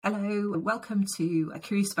Hello, welcome to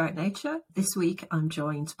Curious About Nature. This week I'm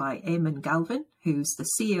joined by Eamon Galvin, who's the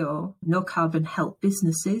CEO. No Carbon help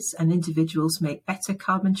businesses and individuals make better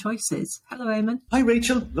carbon choices. Hello, Eamon. Hi,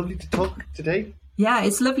 Rachel. Lovely to talk today. Yeah,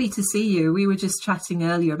 it's lovely to see you. We were just chatting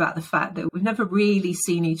earlier about the fact that we've never really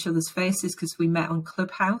seen each other's faces because we met on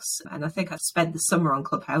Clubhouse. And I think I've spent the summer on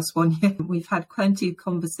Clubhouse one year. We've had plenty of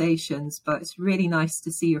conversations, but it's really nice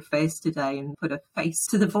to see your face today and put a face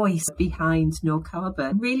to the voice behind No Carbon.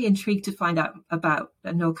 I'm really intrigued to find out about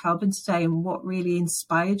No Carbon today and what really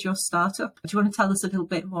inspired your startup. Do you want to tell us a little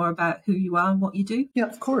bit more about who you are and what you do? Yeah,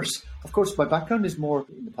 of course. My background is more,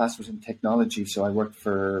 in the past was in technology. So I worked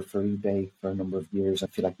for eBay for a number of years. I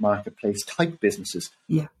feel like marketplace type businesses.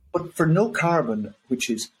 Yeah. But for No Carbon, which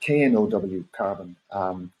is KNOW Carbon,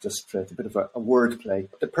 just it's a bit of a word play.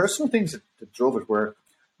 The personal things that drove it were,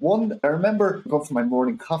 one, I remember going for my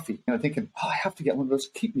morning coffee and thinking, I have to get one of those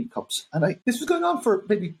Keep Me cups. And this was going on for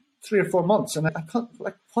maybe 3 or 4 months. And I thought,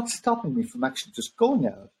 what's stopping me from actually just going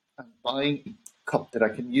out and buying a cup that I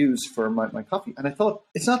can use for my coffee? And I thought,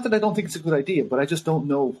 it's not that I don't think it's a good idea, but I just don't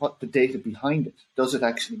know what the data behind it. Does it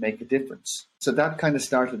actually make a difference? So that kind of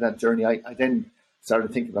started that journey. I then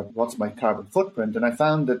started thinking about what's my carbon footprint. And I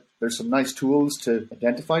found that there's some nice tools to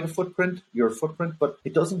identify the footprint, your footprint, but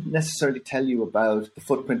it doesn't necessarily tell you about the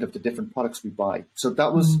footprint of the different products we buy. So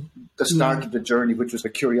that was the start of the journey, which was a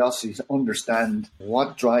curiosity to understand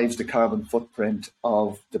what drives the carbon footprint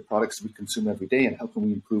of the products we consume every day and how can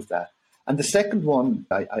we improve that. And the second one,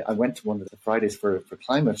 I went to one of the Fridays for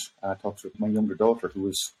Climate talks with my younger daughter, who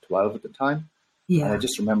was 12 at the time. Yeah. And I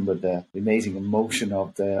just remember the amazing emotion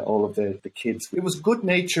of all of the kids. It was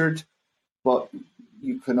good-natured, but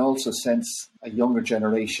you can also sense a younger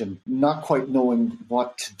generation not quite knowing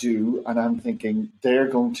what to do. And I'm thinking they're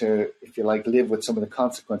going to, if you like, live with some of the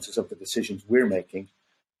consequences of the decisions we're making.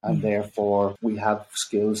 And therefore, we have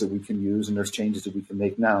skills that we can use and there's changes that we can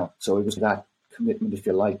make now. So it was that commitment, if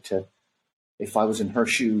you like, to, if I was in her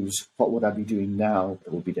shoes, what would I be doing now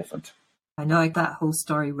that would be different? I know that whole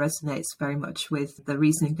story resonates very much with the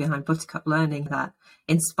reasoning behind Buttercup Learning, that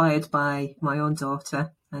inspired by my own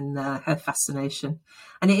daughter and her fascination.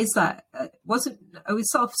 And it is that, wasn't a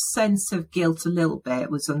sort of sense of guilt a little bit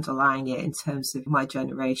was underlying it in terms of my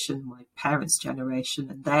generation, my parents' generation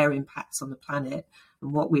and their impacts on the planet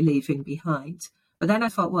and what we're leaving behind. But then I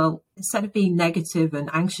thought, well, instead of being negative and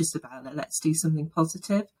anxious about it, let's do something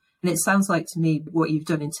positive. And it sounds like to me what you've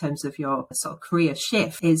done in terms of your sort of career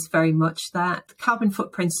shift is very much that. Carbon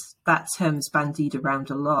footprints, that term's bandied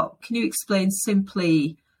around a lot. Can you explain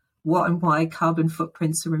simply what and why carbon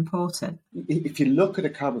footprints are important? If you look at a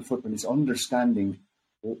carbon footprint, it's understanding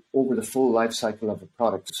over the full life cycle of a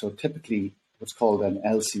product. So typically what's called an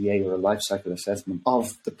LCA or a life cycle assessment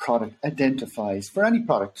of the product identifies for any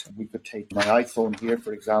product. We could take my iPhone here,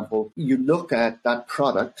 for example. You look at that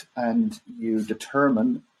product and you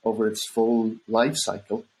determine over its full life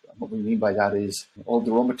cycle. What we mean by that is all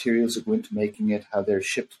the raw materials that go into making it, how they're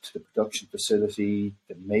shipped to the production facility,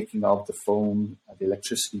 the making of the phone, the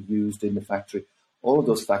electricity used in the factory, all of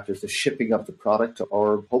those factors, the shipping of the product,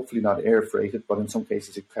 or hopefully not air freighted, but in some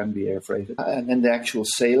cases it can be air freighted, and then the actual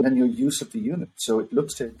sale and your use of the unit. So it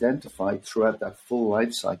looks to identify throughout that full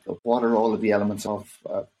life cycle what are all of the elements of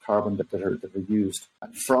carbon that are used.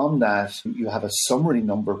 And from that, you have a summary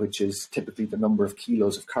number, which is typically the number of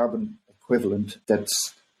kilos of carbon equivalent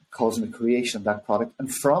that's causing the creation of that product.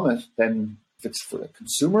 And from it, then, if it's for a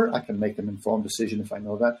consumer, I can make an informed decision if I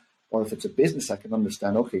know that. Or if it's a business, I can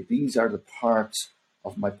understand, okay, these are the parts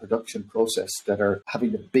of my production process that are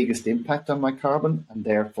having the biggest impact on my carbon, and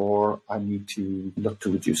therefore I need to look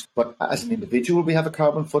to reduce. But as an individual, we have a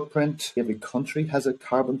carbon footprint. Every country has a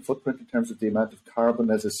carbon footprint in terms of the amount of carbon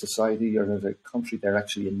as a society or as a country they're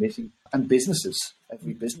actually emitting. And businesses,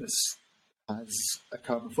 every business has a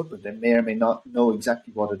carbon footprint. They may or may not know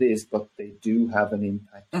exactly what it is, but they do have an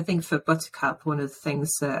impact. I think for Buttercup, one of the things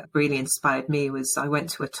that really inspired me was I went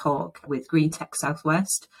to a talk with Green Tech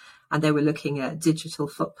Southwest, and they were looking at digital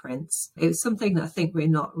footprints. It was something that I think we're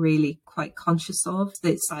not really quite conscious of,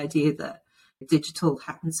 this idea that digital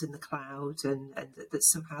happens in the cloud and that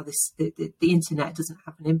somehow the internet doesn't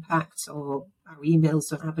have an impact, or our emails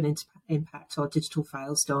don't have an impact, or digital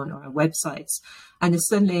files don't, or our websites. And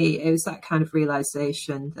suddenly it was that kind of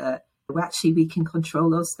realization that actually we can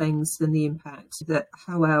control those things and the impact, that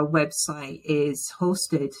how our website is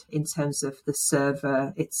hosted in terms of the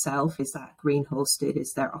server itself. Is that green hosted?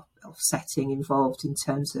 Is there offsetting involved in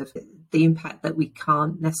terms of the impact that we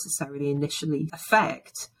can't necessarily initially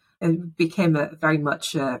affect? It became very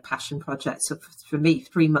much a passion project. So for me,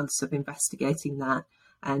 3 months of investigating that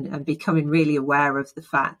and becoming really aware of the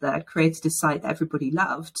fact that I'd created a site that everybody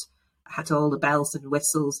loved, had all the bells and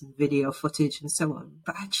whistles and video footage and so on.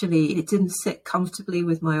 But actually, it didn't sit comfortably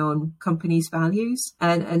with my own company's values.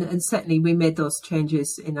 And certainly we made those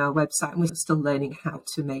changes in our website, and we're still learning how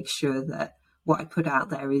to make sure that what I put out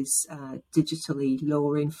there is digitally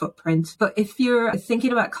lowering footprint. But if you're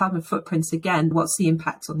thinking about carbon footprints again, what's the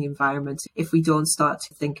impact on the environment if we don't start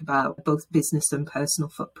to think about both business and personal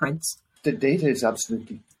footprints? The data is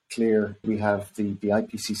absolutely clear. We have the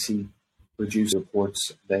IPCC produce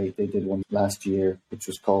reports. They did one last year, which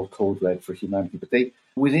was called Code Red for Humanity. But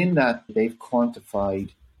within that, they've quantified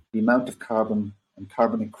the amount of carbon and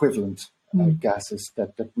carbon equivalent gases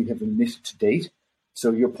that we have emitted to date.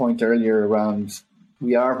 So your point earlier around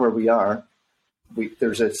we are where we are,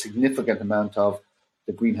 there's a significant amount of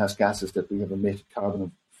the greenhouse gases that we have emitted,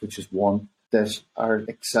 carbon, which is one, that are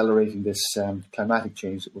accelerating this climatic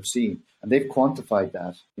change that we're seeing. And they've quantified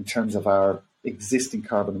that in terms of our existing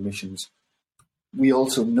carbon emissions. We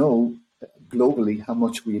also know globally how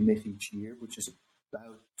much we emit each year, which is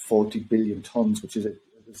about 40 billion tons, which is a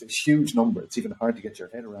huge number. It's even hard to get your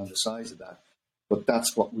head around the size of that. But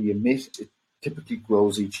that's what we emit. It typically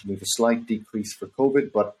grows each year. With a slight decrease for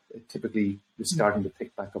COVID, but it typically is starting to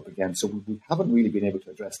pick back up again. So we haven't really been able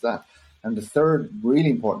to address that. And the third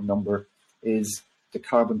really important number is the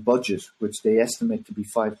carbon budget, which they estimate to be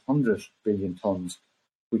 500 billion tons,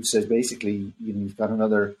 which says basically, you've got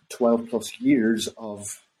another 12 plus years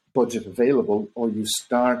of budget available, or you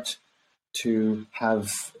start to have,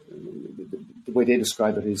 the way they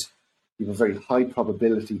describe it is, you have a very high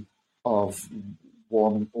probability of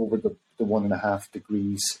warming over the 1.5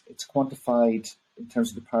 degrees. It's quantified in terms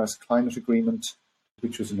of the Paris Climate Agreement,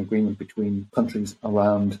 which was an agreement between countries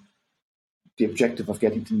around the objective of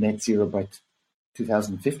getting to net zero by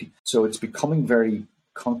 2050. So it's becoming very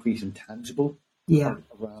concrete and tangible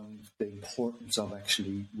around the importance of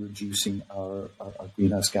actually reducing our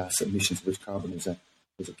greenhouse gas emissions, which carbon is a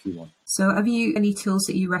key one. So have you any tools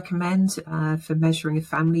that you recommend for measuring a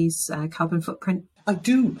family's carbon footprint? I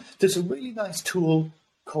do. There's a really nice tool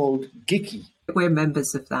called Giki. We're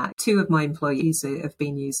members of that. 2 of my employees have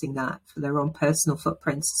been using that for their own personal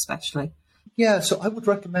footprints especially. Yeah, so I would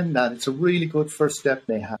recommend that. It's a really good first step.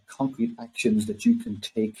 They have concrete actions that you can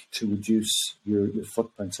take to reduce your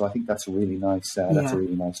footprint. So I think that's a really nice that's a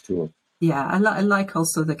really nice tool. Yeah, I like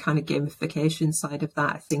also the kind of gamification side of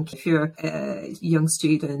that. I think if you're young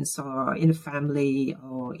students or in a family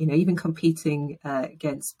or, even competing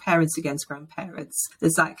against grandparents,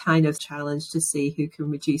 there's that kind of challenge to see who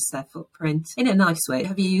can reduce their footprint in a nice way.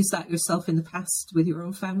 Have you used that yourself in the past with your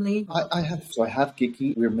own family? I have. So I have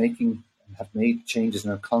Giki. Have made changes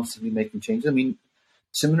and are constantly making changes. I mean,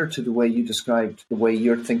 similar to the way you described, the way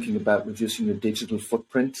you're thinking about reducing your digital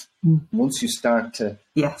footprint, once you start to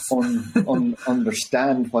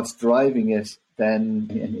understand what's driving it, then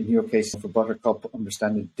in your case for Buttercup,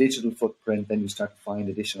 understanding digital footprint, then you start to find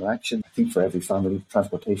additional action. I think for every family,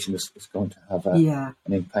 transportation is going to have an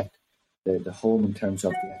impact. The home in terms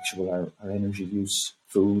of the actual our energy use,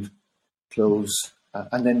 food, clothes,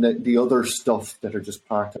 and then the other stuff that are just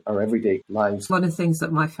part of our everyday lives. One of the things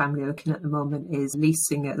that my family are looking at the moment is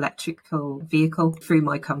leasing an electrical vehicle through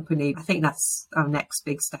my company. I think that's our next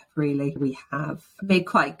big step, really. We have made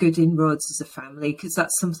quite good inroads as a family because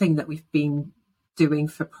that's something that we've been doing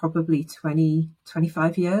for probably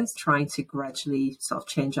 25 years, trying to gradually sort of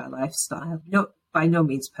change our lifestyle. By no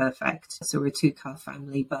means perfect. So we're a 2-car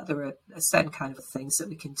family, but there are a certain kind of things that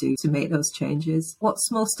we can do to make those changes. What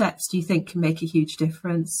small steps do you think can make a huge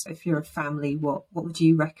difference? If you're a family, what would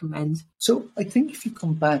you recommend? So I think if you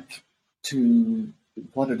come back to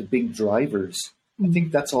what are the big drivers, I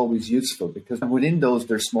think that's always useful because within those,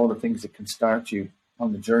 there's smaller things that can start you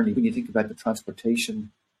on the journey. When you think about the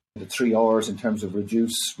transportation, the 3 R's in terms of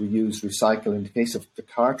reduce, reuse, recycle, in the case of the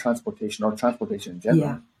car transportation or transportation in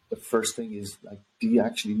general, the first thing is, do you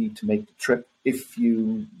actually need to make the trip? If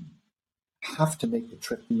you have to make the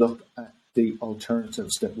trip, look at the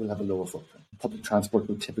alternatives that will have a lower footprint. Public transport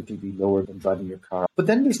will typically be lower than driving your car. But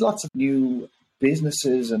then there's lots of new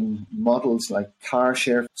businesses and models like car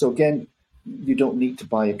share. So again, you don't need to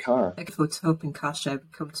buy a car. I was hoping car share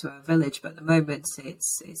would come to our village, but at the moment it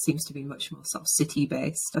seems to be much more sort of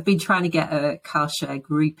city-based. I've been trying to get a car share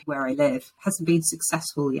group where I live. Hasn't been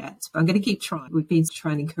successful yet, but I'm going to keep trying. We've been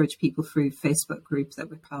trying to encourage people through Facebook group that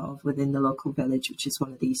we're part of within the local village, which is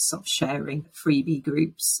one of these sort of sharing freebie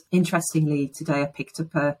groups. Interestingly, today I picked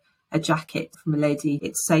up a jacket from a lady.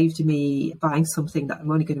 It saved me buying something that I'm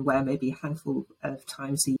only going to wear maybe a handful of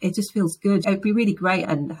times a year. It just feels good. It'd be really great.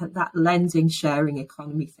 And that lending, sharing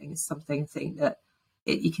economy thing is something I think that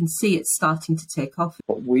you can see it's starting to take off.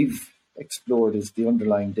 What we've explored is the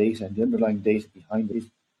underlying data, and the underlying data behind it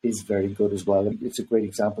is very good as well. It's a great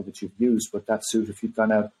example that you've used, but that suit, if you've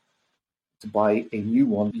gone out to buy a new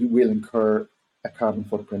one, you will incur a carbon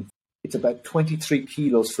footprint. It's about 23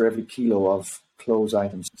 kilos for every kilo of clothes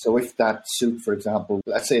items. So if that suit, for example,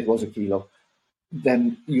 let's say it was a kilo,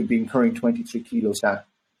 then you'd be incurring 23 kilos that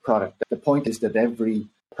product. The point is that every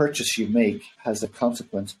purchase you make has a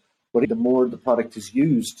consequence, but the more the product is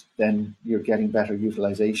used, then you're getting better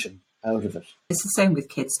utilization out of it. It's the same with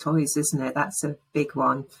kids' toys, isn't it? That's a big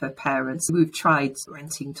one for parents. We've tried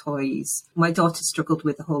renting toys. My daughter struggled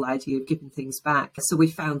with the whole idea of giving things back. So we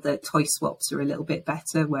found that toy swaps are a little bit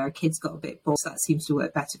better, where kids got a bit bored. So that seems to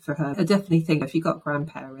work better for her. I definitely think if you've got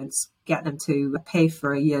grandparents, get them to pay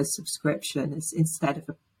for a year's subscription instead of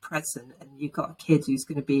a present, and you've got a kid who's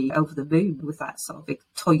going to be over the moon with that sort of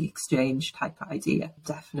toy exchange type idea.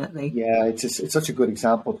 Definitely. Yeah, it's such a good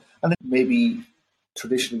example. And maybe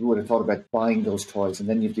traditionally we would have thought about buying those toys, and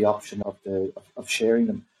then you have the option of sharing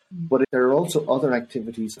them. But there are also other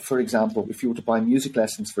activities. For example, if you were to buy music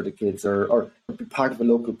lessons for the kids or be part of a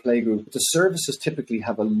local playgroup, the services typically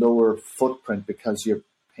have a lower footprint because you're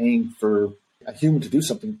paying for a human to do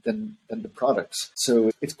something than the products.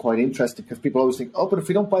 So it's quite interesting because people always think, oh, but if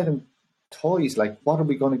we don't buy them toys, like, what are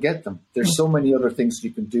we going to get them? There's so many other things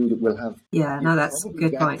you can do that will have... Yeah, no, that's a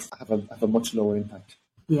good point. Have a much lower impact.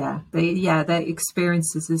 Yeah, they're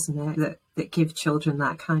experiences, isn't it, that give children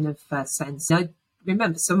that kind of sense. I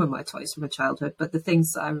remember some of my toys from my childhood, but the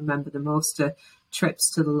things that I remember the most are trips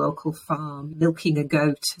to the local farm, milking a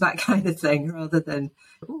goat, that kind of thing, rather than,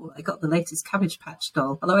 oh, I got the latest Cabbage Patch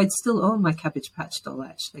doll. Although I'd still own my Cabbage Patch doll,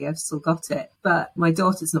 actually. I've still got it. But my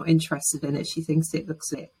daughter's not interested in it. She thinks it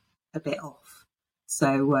looks a bit off.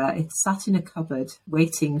 So it's sat in a cupboard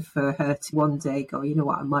waiting for her to one day go, you know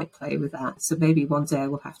what, I might play with that. So maybe one day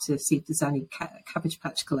we'll have to see if there's any Cabbage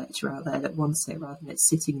Patch collector out there that wants it rather than it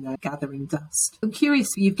sitting there gathering dust. I'm curious,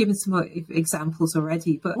 you've given some examples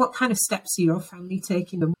already, but what kind of steps are your family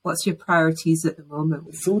taking and what's your priorities at the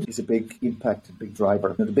moment? Food is a big impact, a big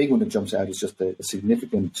driver. Now, the big one that jumps out is just the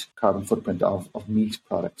significant carbon footprint of meat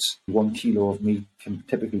products. 1 kilo of meat can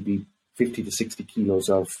typically be 50 to 60 kilos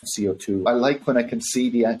of CO2. I like when I can see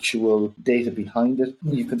the actual data behind it.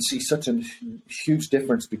 You can see such a huge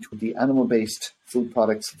difference between the animal-based food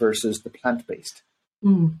products versus the plant-based.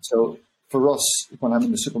 So for us, when I'm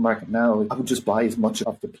in the supermarket now, I would just buy as much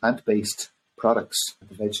of the plant-based products,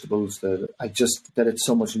 the vegetables, that it's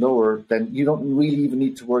so much lower, then you don't really even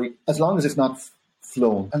need to worry, as long as it's not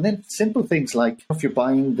flown. And then simple things like if you're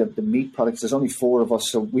buying the meat products, there's only 4 of us,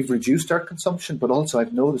 so we've reduced our consumption, but also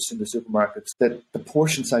I've noticed in the supermarkets that the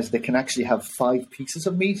portion size, they can actually have 5 pieces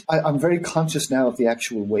of meat. I'm very conscious now of the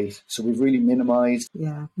actual weight, so we've really minimized.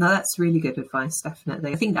 Yeah, no, that's really good advice,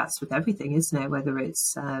 definitely. I think that's with everything, isn't it? Whether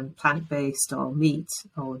it's plant-based or meat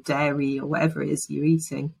or dairy or whatever it is you're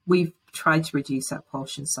eating. We've tried to reduce our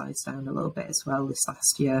portion size down a little bit as well this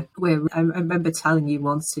last year. I remember telling you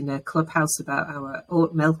once in a clubhouse about our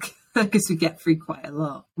oat milk because we get through quite a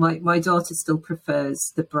lot. My daughter still prefers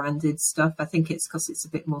the branded stuff. I think it's because it's a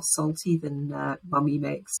bit more salty than Mummy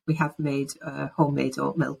makes. We have made homemade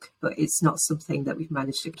oat milk, but it's not something that we've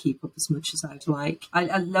managed to keep up as much as I'd like.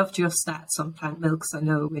 I loved your stats on plant milks. I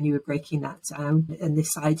know when you were breaking that down, and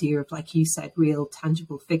this idea of, like you said, real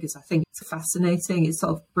tangible figures. I think it's fascinating. It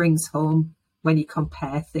sort of brings home, when you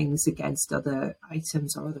compare things against other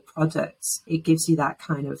items or other products, it gives you that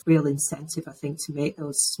kind of real incentive, I think, to make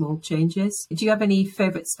those small changes. Do you have any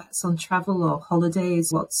favourite stats on travel or holidays?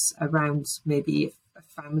 What's around maybe if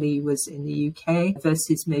a family was in the UK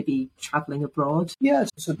versus maybe travelling abroad? Yeah,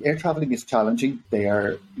 so air travelling is challenging. They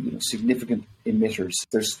are significant emitters.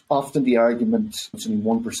 There's often the argument it's only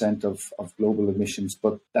 1% of global emissions,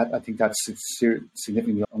 but I think that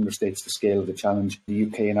significantly understates the scale of the challenge. The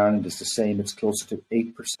UK and Ireland is the same. It's closer to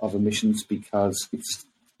 8% of emissions because it's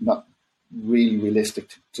not really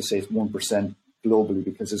realistic to say it's 1% globally,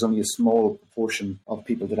 because there's only a small proportion of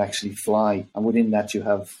people that actually fly. And within that, you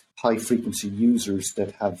have high frequency users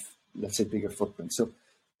that have, let's say, bigger footprints. So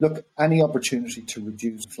look, any opportunity to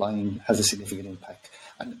reduce flying has a significant impact.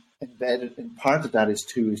 And embedded in part of that is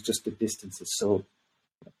just the distances. So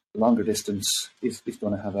longer distance is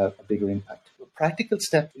going to have a bigger impact. A practical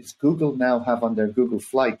step is Google now have on their Google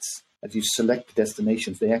Flights, as you select the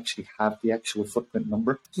destinations, they actually have the actual footprint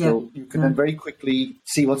number. So you can then very quickly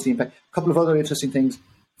see what's the impact. A couple of other interesting things.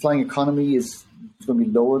 Flying economy is going to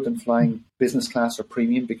be lower than flying business class or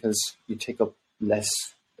premium because you take up less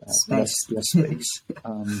space.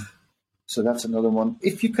 So that's another one.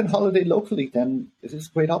 If you can holiday locally, then it is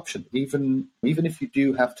a great option. Even if you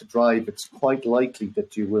do have to drive, it's quite likely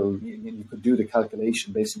that you will. You could do the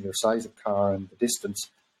calculation based on your size of car and the distance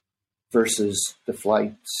versus the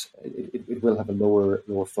flights. It will have a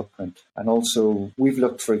lower footprint. And also, we've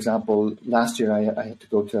looked, for example, last year I had to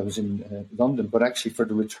go to. I was in London, but actually for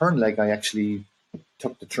the return leg, I actually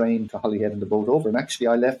took the train to Holyhead and the boat over. And actually,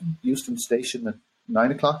 I left Euston Station at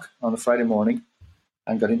 9 o'clock on a Friday morning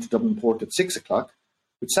and got into Dublin Port at 6 o'clock,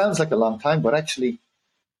 which sounds like a long time, but actually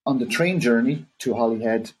on the train journey to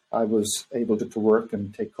Holyhead, I was able to work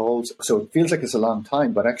and take calls. So it feels like it's a long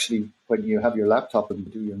time, but actually when you have your laptop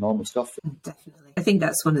and do your normal stuff. Definitely. I think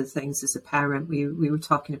that's one of the things as a parent. We were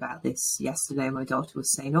talking about this yesterday. My daughter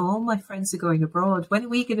was saying, all my friends are going abroad. When are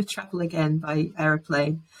we going to travel again by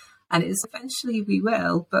aeroplane? And it's eventually we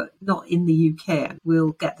will, but not in the UK.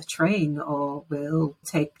 We'll get the train or we'll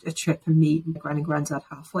take a trip and meet Gran and Grandad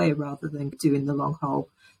halfway rather than doing the long haul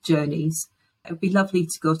journeys. It would be lovely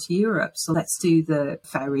to go to Europe. So let's do the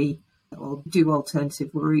ferry or do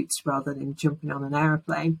alternative routes rather than jumping on an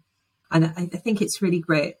aeroplane. And I think it's really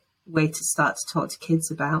great way to start to talk to kids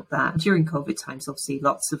about that. During COVID times, obviously,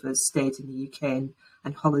 lots of us stayed in the UK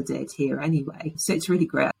and holidayed here anyway. So it's really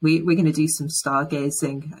great. We're going to do some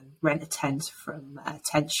stargazing and rent a tent from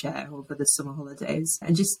Tent Share over the summer holidays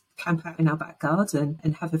and just camp out in our back garden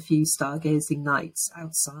and have a few stargazing nights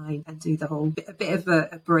outside and do the whole a bit of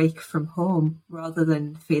a break from home rather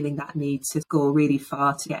than feeling that need to go really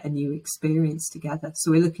far to get a new experience together.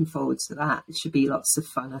 So we're looking forward to that. It should be lots of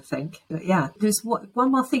fun, I think. But yeah, there's one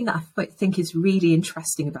more thing that I think is really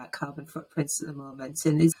interesting about carbon footprints at the moment,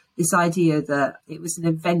 and is this idea that it was an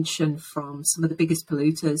invention from some of the biggest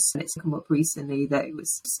polluters, and it's come up recently that it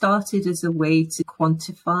was started as a way to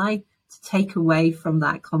quantify, to take away from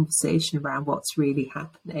that conversation around what's really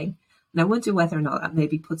happening. And I wonder whether or not that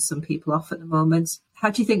maybe puts some people off at the moment. How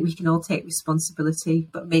do you think we can all take responsibility,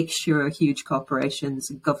 but make sure huge corporations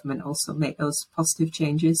and government also make those positive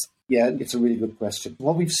changes? Yeah, it's a really good question.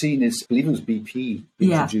 What we've seen is, I believe it was BP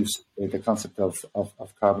introduced the concept of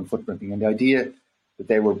carbon footprinting. And the idea that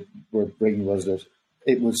they were bringing was that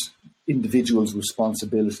it was individuals'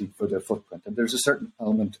 responsibility for their footprint. And there's a certain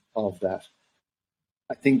element of that.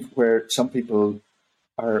 I think where some people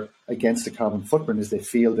are against the carbon footprint is they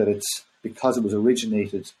feel that it's because it was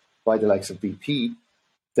originated by the likes of BP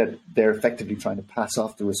that they're effectively trying to pass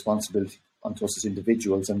off the responsibility onto us as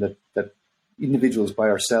individuals, and that individuals by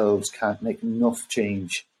ourselves can't make enough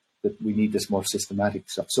change, that we need this more systematic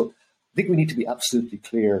stuff. So I think we need to be absolutely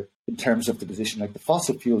clear in terms of the position. Like, the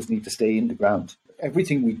fossil fuels need to stay in the ground.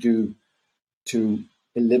 Everything we do to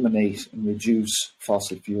eliminate and reduce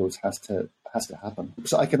fossil fuels has to happen.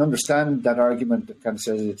 So I can understand that argument that kind of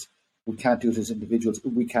says we can't do it as individuals.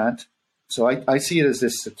 We can't. So I see it as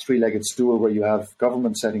this three-legged stool where you have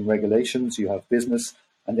government setting regulations, you have business,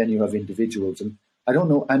 and then you have individuals. And I don't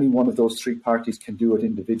know any one of those three parties can do it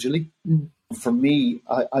individually. For me,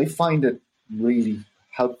 I find it really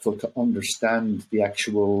helpful to understand the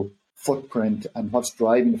actual footprint and what's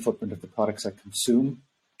driving the footprint of the products I consume,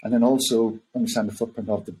 and then also understand the footprint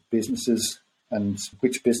of the businesses and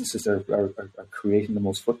which businesses are creating the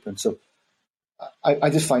most footprint. So I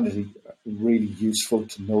just find it really useful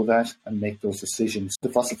to know that and make those decisions. The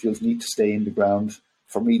fossil fuels need to stay in the ground.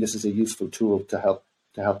 For me, this is a useful tool to help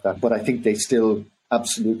that. But I think they still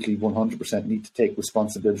absolutely 100% need to take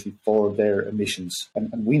responsibility for their emissions.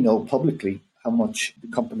 And we know publicly how much the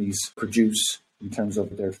companies produce in terms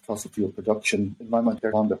of their fossil fuel production. In my mind,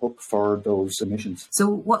 they're on the hook for those emissions. So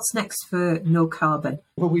what's next for no carbon?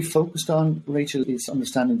 What we focused on, Rachel, is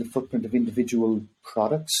understanding the footprint of individual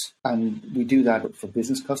products. And we do that for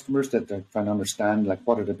business customers, that they're trying to understand like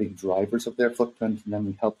what are the big drivers of their footprint. And then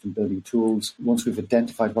we help them building tools. Once we've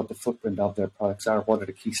identified what the footprint of their products are, what are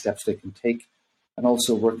the key steps they can take? And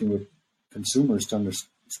also working with consumers to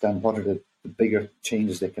understand what are the bigger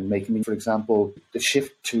changes they can make. I mean, for example, the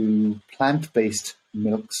shift to plant-based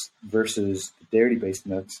milks versus dairy-based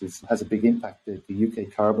milks has a big impact. The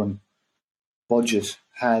UK carbon budget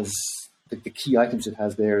has the key items it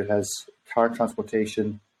has there. It has car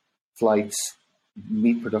transportation, flights,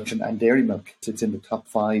 meat production, and dairy milk. It's in the top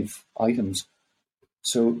 5 items.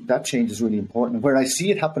 So that change is really important. And where I see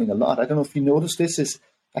it happening a lot, I don't know if you notice this, is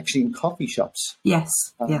actually in coffee shops. Yes.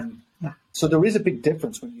 Yeah. So there is a big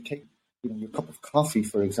difference when you take your cup of coffee,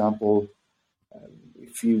 for example.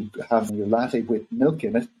 If you have your latte with milk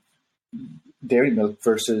in it, dairy milk,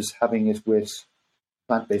 versus having it with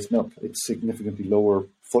plant-based milk, it's significantly lower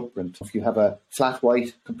footprint. If you have a flat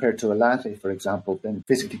white compared to a latte, for example, then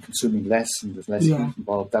physically consuming less and there's less heat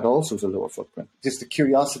involved, that also is a lower footprint. Just the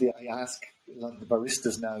curiosity I ask a lot of the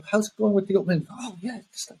baristas now, how's it going with the oat milk? Oh yeah,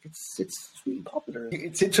 it's really popular.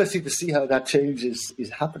 It's interesting to see how that change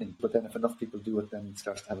is happening. But then if enough people do it, then it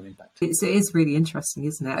starts to have an impact. It is really interesting,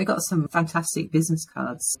 isn't it? I got some fantastic business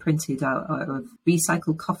cards printed out of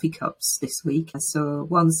recycled coffee cups this week. So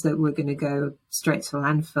ones that were going to go straight to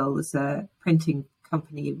landfill. There's a printing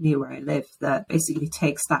company near where I live that basically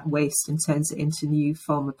takes that waste and turns it into a new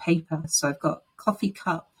form of paper. So I've got coffee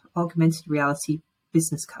cup augmented reality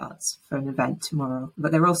business cards for an event tomorrow.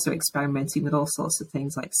 But they're also experimenting with all sorts of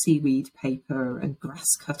things like seaweed paper and grass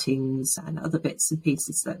cuttings and other bits and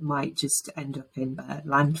pieces that might just end up in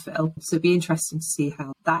landfill. So it'd be interesting to see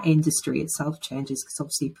how that industry itself changes, because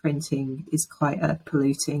obviously printing is quite a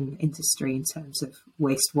polluting industry in terms of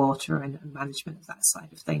wastewater and management of that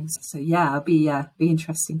side of things. So yeah, it'll be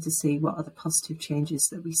interesting to see what other positive changes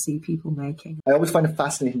that we see people making. I always find it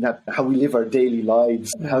fascinating that how we live our daily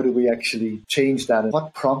lives and how do we actually change that, and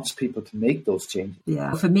what prompts people to make those changes.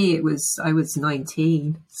 Yeah, for me I was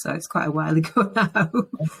 19, so it's quite a while ago now.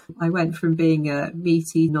 I went from being a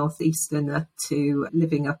meaty northeasterner to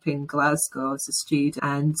living up in Glasgow as a student,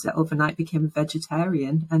 and overnight became a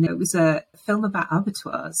vegetarian. And it was a film about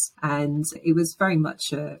abattoirs, and it was very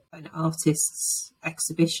much an artist's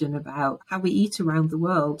exhibition about how we eat around the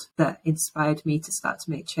world that inspired me to start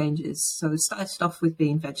to make changes. So I started off with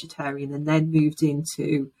being vegetarian and then moved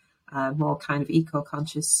into more kind of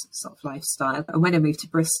eco-conscious sort of lifestyle. And when I moved to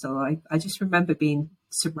Bristol, I just remember being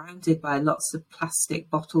surrounded by lots of plastic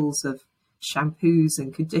bottles of shampoos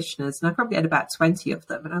and conditioners, and I probably had about 20 of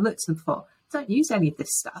them. And I looked and thought, I don't use any of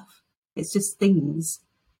this stuff. It's just things.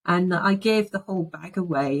 And I gave the whole bag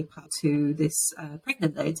away to this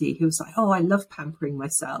pregnant lady who was like, oh, I love pampering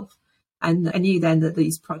myself. And I knew then that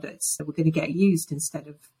these products were going to get used instead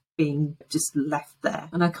of being just left there.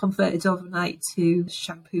 And I converted overnight to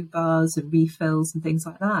shampoo bars and refills and things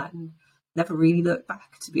like that, and never really looked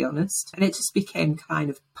back, to be honest. And it just became kind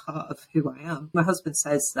of part of who I am. My husband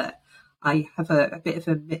says that I have a bit of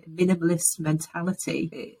a minimalist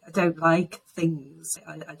mentality. I don't like things.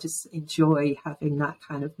 I just enjoy having that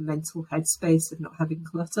kind of mental headspace of not having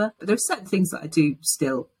clutter. But there are certain things that I do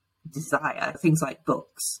still desire, things like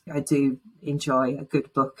books. I do enjoy a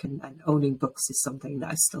good book, and owning books is something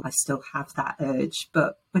that I still have that urge.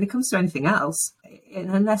 But when it comes to anything else,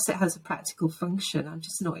 unless it has a practical function, I'm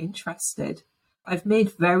just not interested. I've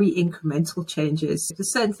made very incremental changes.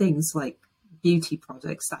 There's certain things like beauty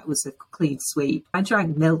products, that was a clean sweep. I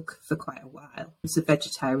drank milk for quite a while. I was a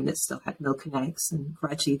vegetarian that still had milk and eggs, and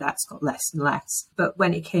gradually that's got less and less. But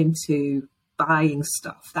when it came to buying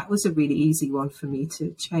stuff, that was a really easy one for me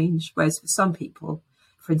to change. Whereas for some people,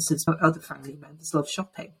 for instance, my other family members love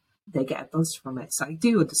shopping. They get a buzz from it. So I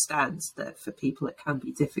do understand that for people it can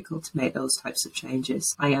be difficult to make those types of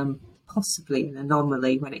changes. I am possibly an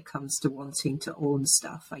anomaly when it comes to wanting to own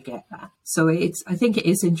stuff. I get that. So I think it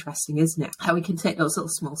is interesting, isn't it? How we can take those little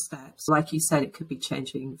small steps. Like you said, it could be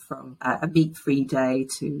changing from a meat-free day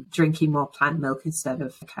to drinking more plant milk instead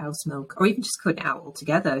of cow's milk, or even just cutting it out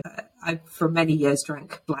altogether. I, for many years,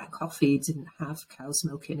 drank black coffee, didn't have cow's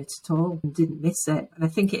milk in it at all, and didn't miss it. And I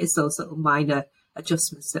think it is those little minor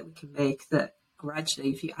adjustments that we can make that gradually,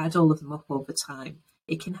 if you add all of them up over time,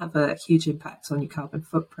 it can have a huge impact on your carbon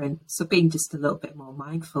footprint. So being just a little bit more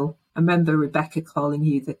mindful. I remember Rebecca calling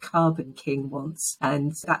you the carbon king once,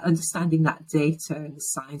 and that understanding that data and the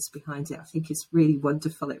science behind it, I think is really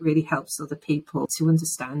wonderful. It really helps other people to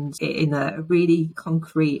understand it in a really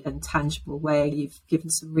concrete and tangible way. You've given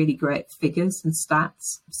some really great figures and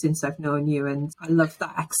stats since I've known you, and I love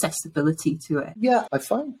that accessibility to it. Yeah, I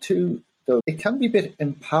find too, though, it can be a bit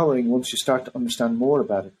empowering once you start to understand more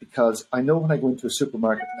about it, because I know when I go into a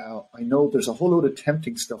supermarket now, I know there's a whole load of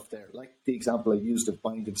tempting stuff there, like the example I used of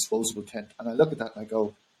buying the disposable tent. And I look at that and I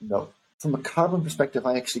go, no. From a carbon perspective,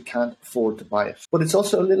 I actually can't afford to buy it. But it's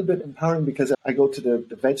also a little bit empowering because I go to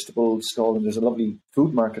the vegetable stall, and there's a lovely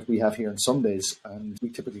food market we have here on Sundays, and we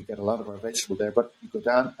typically get a lot of our vegetable there. But you go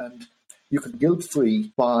down and you can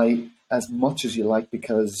guilt-free buy as much as you like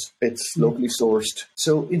because it's locally sourced.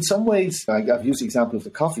 So in some ways, I've used the example of the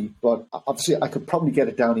coffee, but obviously I could probably get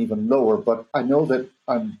it down even lower. But I know that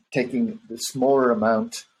I'm taking the smaller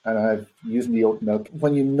amount and I'm using the oat milk.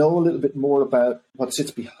 When you know a little bit more about what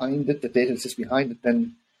sits behind it, the data that sits behind it,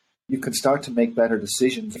 then you can start to make better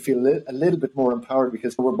decisions. I feel a little bit more empowered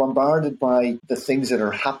because we're bombarded by the things that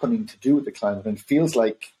are happening to do with the climate, and it feels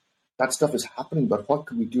like that stuff is happening, but what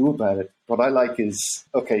can we do about it? What I like is,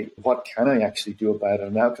 okay, what can I actually do about it?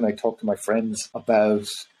 And how can I talk to my friends about,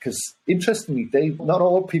 because interestingly, not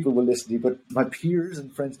all people will listen to you, but my peers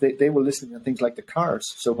and friends, they will listen to things like the cars.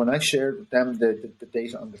 So when I shared with them the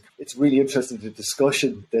data on it's really interesting, the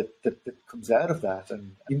discussion that comes out of that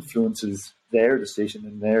and influences their decision,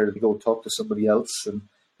 and they go talk to somebody else. And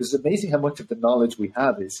it's amazing how much of the knowledge we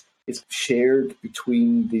have is shared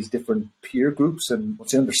between these different peer groups, and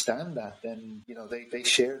once they understand that, then they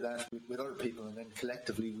share that with other people, and then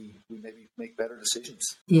collectively we maybe make better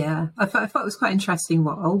decisions. Yeah, I thought it was quite interesting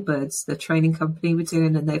what Allbirds, the training company, were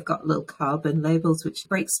doing, and they've got little carbon labels which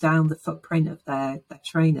breaks down the footprint of their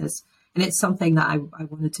trainers, and it's something that I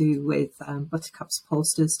want to do with Buttercup's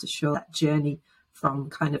posters to show that journey from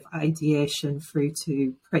kind of ideation through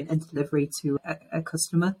to print and delivery to a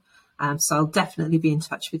customer. So I'll definitely be in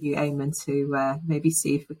touch with you, Eamon, to maybe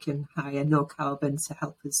see if we can hire No Carbon to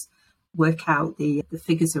help us work out the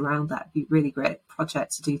figures around that. It'd be a really great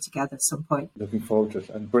project to do together at some point. Looking forward to it,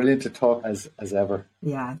 and brilliant to talk as ever.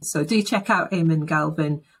 Yeah, so do check out Eamon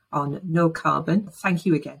Galvin on No Carbon. Thank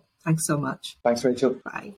you again. Thanks so much. Thanks, Rachel. Bye.